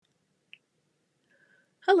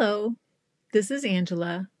Hello, this is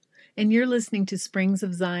Angela, and you're listening to Springs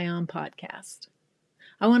of Zion podcast.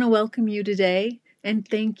 I want to welcome you today and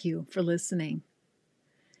thank you for listening.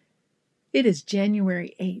 It is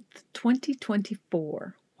January 8th,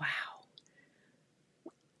 2024. Wow.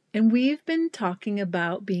 And we've been talking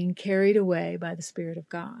about being carried away by the Spirit of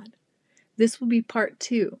God. This will be part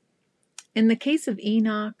 2. In the case of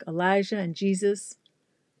Enoch, Elijah, and Jesus,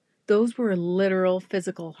 those were literal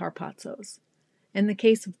physical harpazos. In the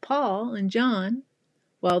case of Paul and John,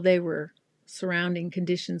 while surrounding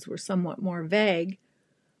conditions were somewhat more vague,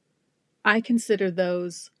 I consider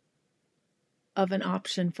those of an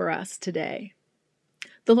option for us today.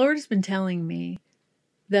 The Lord has been telling me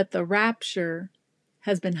that the rapture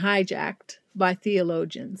has been hijacked by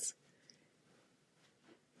theologians.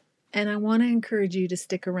 And I want to encourage you to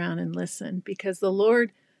stick around and listen, because the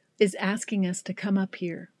Lord is asking us to come up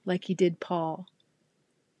here like he did Paul.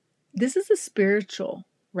 This is a spiritual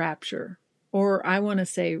rapture, or I want to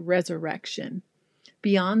say resurrection.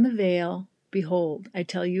 Beyond the veil, behold, I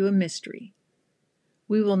tell you a mystery.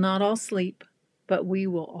 We will not all sleep, but we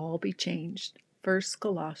will all be changed. 1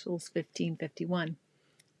 Colossians 15:51.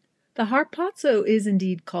 The harpazo is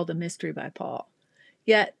indeed called a mystery by Paul.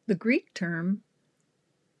 Yet the Greek term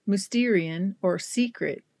mysterion, or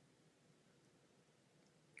secret,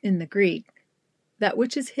 in the Greek, that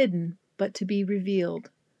which is hidden but to be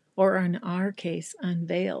revealed, or in our case,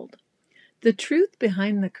 unveiled. The truth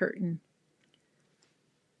behind the curtain.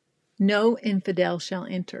 No infidel shall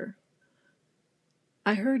enter.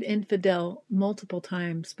 I heard infidel multiple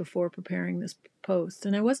times before preparing this post,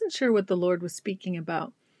 and I wasn't sure what the Lord was speaking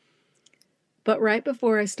about. But right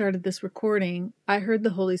before I started this recording, I heard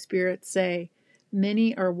the Holy Spirit say,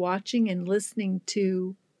 many are watching and listening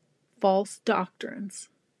to false doctrines.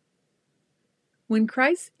 When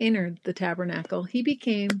Christ entered the tabernacle, he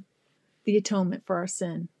became the atonement for our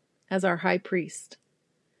sin as our high priest.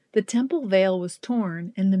 The temple veil was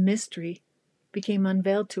torn, and the mystery became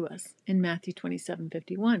unveiled to us in Matthew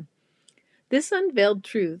 27:51. This unveiled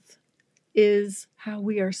truth is how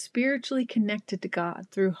we are spiritually connected to God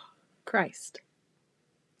through Christ.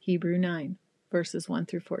 Hebrews 9, verses 1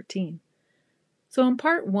 through 14. So in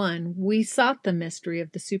part 1, we sought the mystery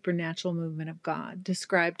of the supernatural movement of God,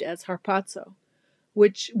 described as harpazo,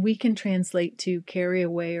 which we can translate to carry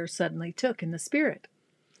away or suddenly took in the Spirit.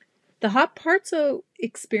 The harpazo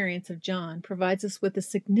experience of John provides us with the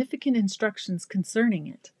significant instructions concerning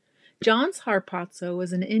it. John's harpazo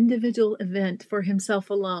was an individual event for himself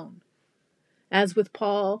alone. As with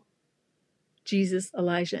Paul, Jesus,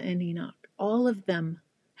 Elijah, and Enoch, all of them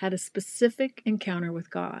had a specific encounter with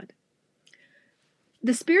God.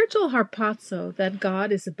 The spiritual harpazo that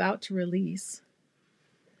God is about to release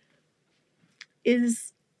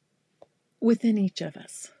is within each of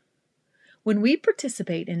us. When we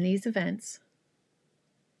participate in these events,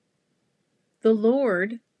 the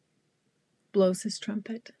Lord blows his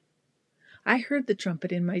trumpet. I heard the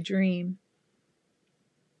trumpet in my dream.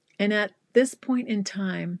 And at this point in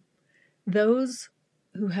time, those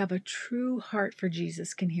who have a true heart for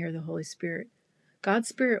Jesus can hear the Holy Spirit. God's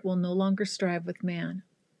Spirit will no longer strive with man.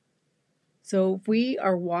 So if we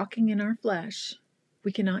are walking in our flesh,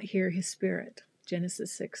 we cannot hear his Spirit.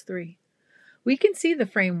 Genesis 6:3. We can see the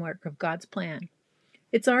framework of God's plan.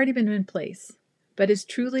 It's already been in place. But as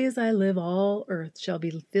truly as I live, all earth shall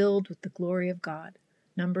be filled with the glory of God.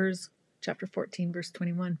 Numbers chapter 14, verse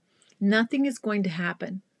 21. Nothing is going to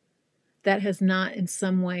happen that has not in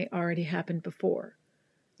some way already happened before.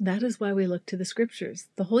 That is why we look to the scriptures.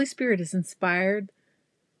 The Holy Spirit has inspired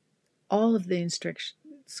all of the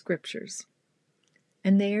scriptures.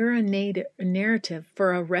 And they are a narrative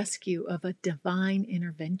for a rescue of a divine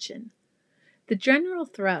intervention. The general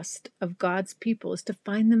thrust of God's people is to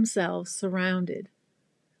find themselves surrounded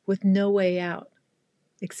with no way out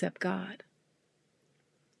except God.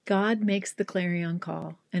 God makes the clarion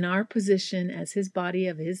call, and our position as his body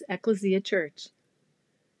of his ecclesia church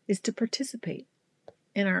is to participate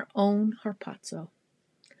in our own harpazo.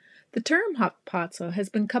 The term harpazo has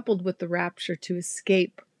been coupled with the rapture to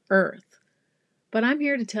escape earth. But I'm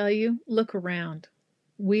here to tell you, look around.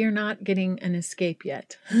 We are not getting an escape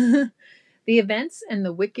yet. The events and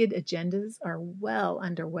the wicked agendas are well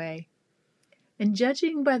underway. And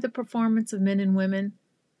judging by the performance of men and women,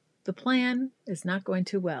 the plan is not going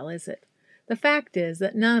too well, is it? The fact is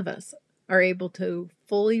that none of us are able to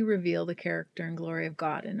fully reveal the character and glory of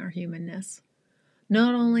God in our humanness.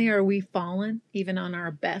 Not only are we fallen, even on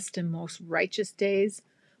our best and most righteous days,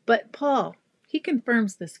 but Paul, he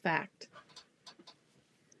confirms this fact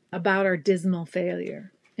about our dismal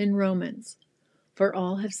failure in Romans. For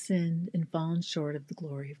all have sinned and fallen short of the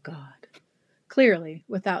glory of God. Clearly,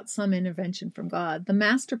 without some intervention from God, the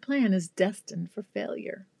master plan is destined for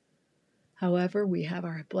failure. However, we have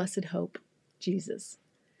our blessed hope, Jesus.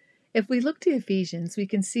 If we look to Ephesians, we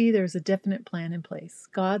can see there's a definite plan in place.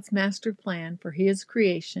 God's master plan for his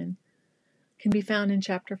creation can be found in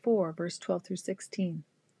chapter 4, verse 12 through 16.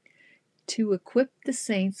 To equip the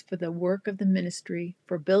saints for the work of the ministry,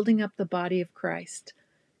 for building up the body of Christ,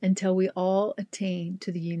 until we all attain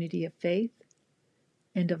to the unity of faith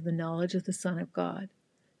and of the knowledge of the Son of God,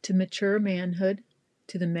 to mature manhood,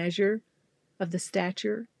 to the measure of the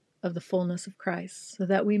stature of the fullness of Christ, so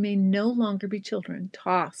that we may no longer be children,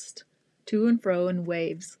 tossed to and fro in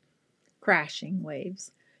waves, crashing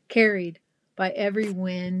waves, carried by every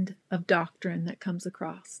wind of doctrine that comes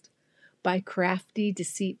across, by crafty,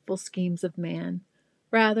 deceitful schemes of man.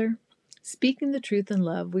 Rather, speaking the truth in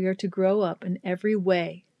love, we are to grow up in every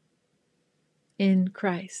way in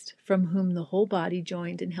Christ, from whom the whole body,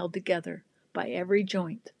 joined and held together by every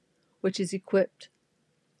joint, which is equipped.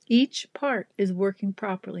 Each part is working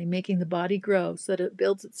properly, making the body grow so that it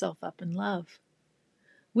builds itself up in love.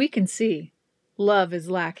 We can see love is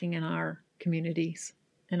lacking in our communities,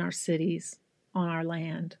 in our cities, on our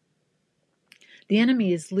land. The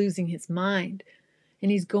enemy is losing his mind, and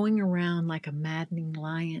he's going around like a maddening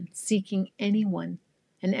lion, seeking anyone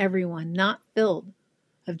and everyone not filled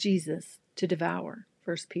of Jesus to devour.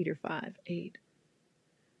 1 Peter 5:8.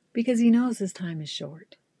 Because he knows his time is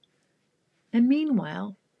short. And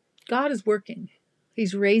meanwhile, God is working.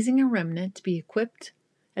 He's raising a remnant to be equipped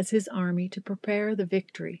as his army to prepare the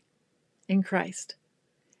victory in Christ.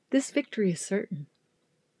 This victory is certain.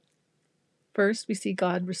 First, we see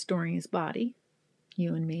God restoring his body,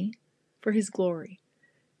 you and me, for his glory.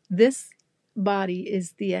 This body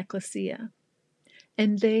is the ecclesia,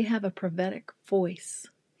 and they have a prophetic voice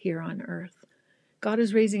here on earth. God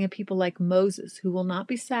is raising a people like Moses who will not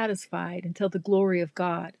be satisfied until the glory of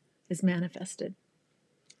God is manifested.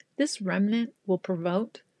 This remnant will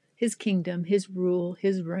promote his kingdom, his rule,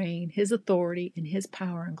 his reign, his authority, and his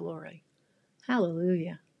power and glory.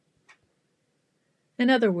 Hallelujah. In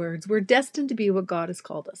other words, we're destined to be what God has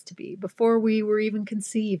called us to be before we were even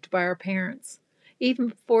conceived by our parents, even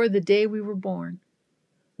before the day we were born.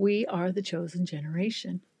 We are the chosen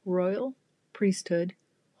generation, royal priesthood,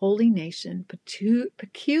 holy nation,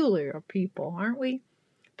 peculiar people, aren't we?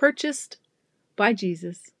 Purchased by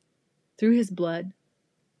Jesus through his blood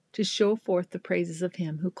to show forth the praises of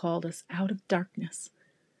him who called us out of darkness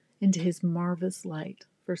into his marvelous light.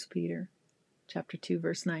 1 Peter chapter 2,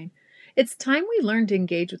 verse 9. It's time we learn to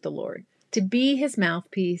engage with the Lord, to be his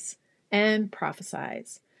mouthpiece and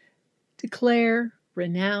prophesize, declare,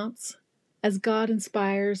 renounce, as God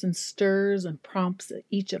inspires and stirs and prompts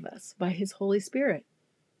each of us by his Holy Spirit.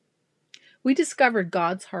 We discovered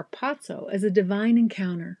God's harpazo as a divine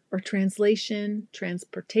encounter, or translation,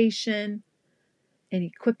 transportation, and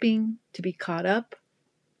equipping to be caught up.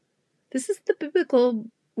 This is the biblical,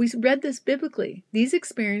 we read this biblically. These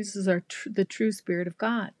experiences are the true Spirit of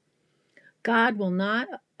God. God will not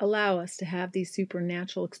allow us to have these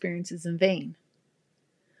supernatural experiences in vain.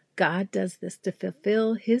 God does this to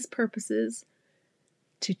fulfill his purposes,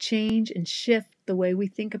 to change and shift the way we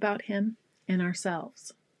think about him and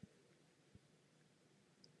ourselves.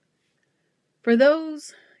 For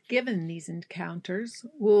those given these encounters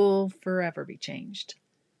will forever be changed.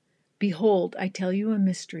 Behold, I tell you a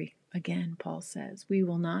mystery. Again, Paul says, we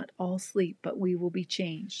will not all sleep, but we will be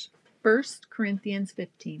changed. 1 Corinthians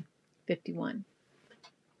 15:51.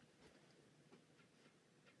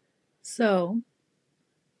 So,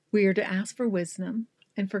 we are to ask for wisdom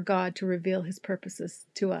and for God to reveal his purposes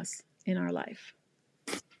to us in our life.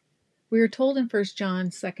 We are told in 1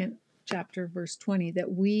 John 2nd chapter, verse 20,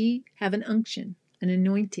 that we have an unction, an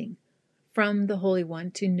anointing from the Holy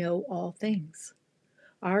One to know all things.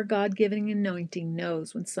 Our God-given anointing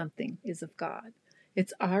knows when something is of God.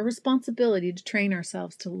 It's our responsibility to train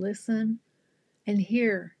ourselves to listen and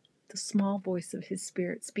hear the small voice of his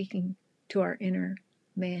Spirit speaking to our inner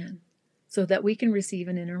man so that we can receive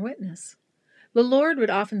an inner witness. The Lord would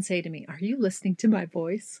often say to me, "Are you listening to my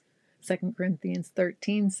voice?" 2 Corinthians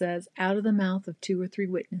 13 says, "Out of the mouth of 2 or 3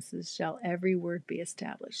 witnesses shall every word be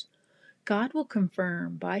established." God will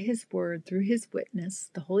confirm by his word through his witness,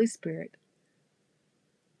 the Holy Spirit,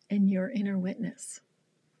 and your inner witness.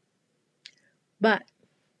 But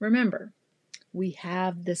remember, we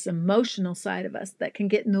have this emotional side of us that can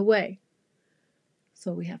get in the way.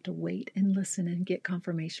 So we have to wait and listen and get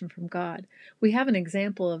confirmation from God. We have an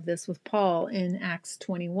example of this with Paul in Acts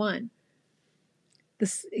 21.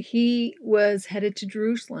 He was headed to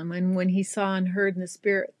Jerusalem, and when he saw and heard in the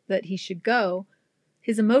Spirit that he should go,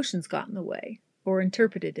 his emotions got in the way. or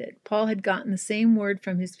interpreted it. Paul had gotten the same word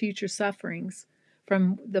from his future sufferings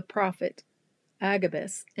from the prophet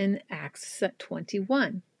Agabus in Acts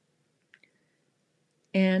 21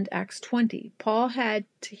 and Acts 20. Paul had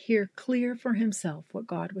to hear clear for himself what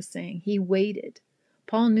God was saying. He waited.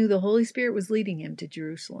 Paul knew the Holy Spirit was leading him to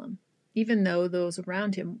Jerusalem, even though those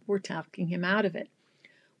around him were talking him out of it.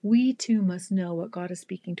 We too must know what God is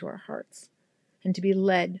speaking to our hearts and to be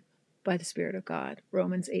led by the Spirit of God.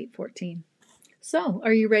 Romans 8:14. So,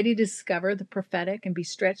 are you ready to discover the prophetic and be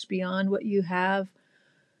stretched beyond what you have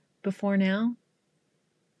before now?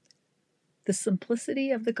 The simplicity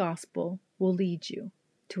of the gospel will lead you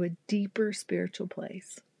to a deeper spiritual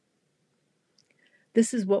place.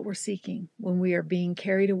 This is what we're seeking when we are being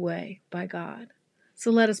carried away by God. So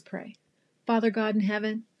let us pray. Father God in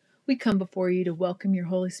heaven, we come before you to welcome your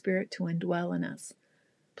Holy Spirit to indwell in us.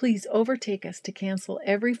 Please overtake us to cancel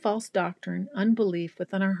every false doctrine, unbelief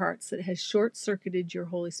within our hearts that has short-circuited your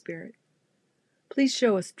Holy Spirit. Please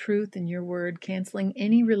show us truth in your word, canceling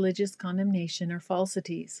any religious condemnation or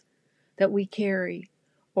falsities that we carry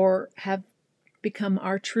or have become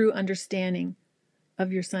our true understanding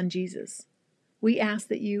of your Son Jesus. We ask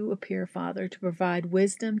that you appear, Father, to provide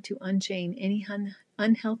wisdom to unchain any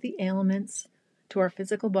unhealthy ailments to our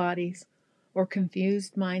physical bodies or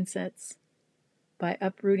confused mindsets by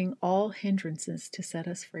uprooting all hindrances to set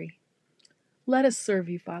us free. Let us serve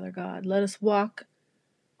you, Father God. Let us walk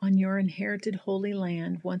on your inherited holy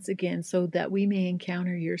land once again so that we may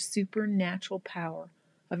encounter your supernatural power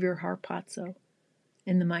of your harpazo.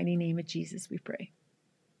 In the mighty name of Jesus, we pray.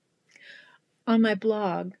 On my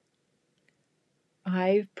blog,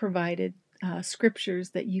 I've provided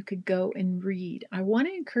scriptures that you could go and read. I want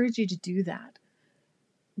to encourage you to do that.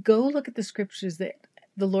 Go look at the scriptures that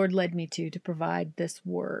the Lord led me to provide this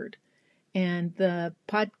word. And the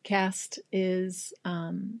podcast is,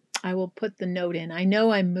 I will put the note in. I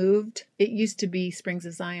know I moved. It used to be Springs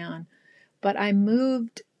of Zion, but I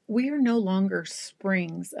moved. We are no longer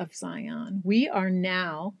Springs of Zion. We are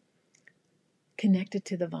now connected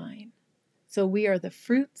to the vine. So we are the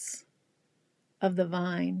fruits of the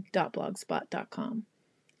vine.blogspot.com.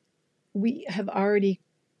 We have already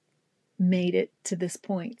made it to this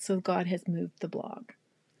point, so God has moved the blog.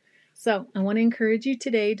 So I want to encourage you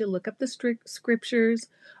today to look up the scriptures.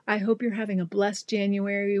 I hope you're having a blessed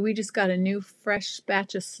January. We just got a new fresh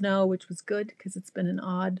batch of snow, which was good because it's been an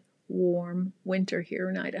odd, warm winter here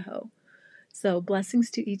in Idaho. So blessings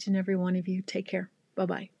to each and every one of you. Take care.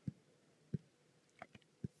 Bye-bye.